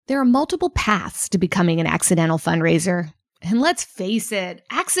There are multiple paths to becoming an accidental fundraiser. And let's face it,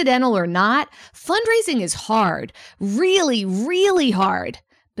 accidental or not, fundraising is hard, really, really hard.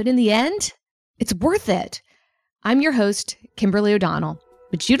 But in the end, it's worth it. I'm your host, Kimberly O'Donnell,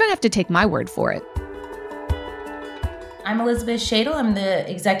 but you don't have to take my word for it. I'm Elizabeth Schedl. I'm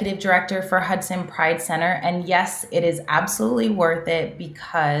the Executive Director for Hudson Pride Center. And yes, it is absolutely worth it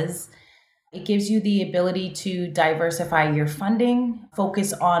because it gives you the ability to diversify your funding,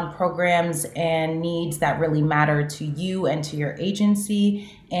 focus on programs and needs that really matter to you and to your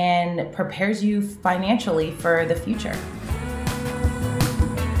agency, and prepares you financially for the future.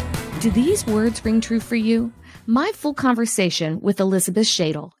 Do these words ring true for you? My full conversation with Elizabeth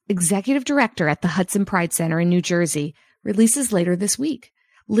Schedl, Executive Director at the Hudson Pride Center in New Jersey, releases later this week.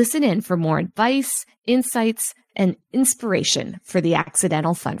 Listen in for more advice, insights, and inspiration for the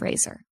accidental fundraiser.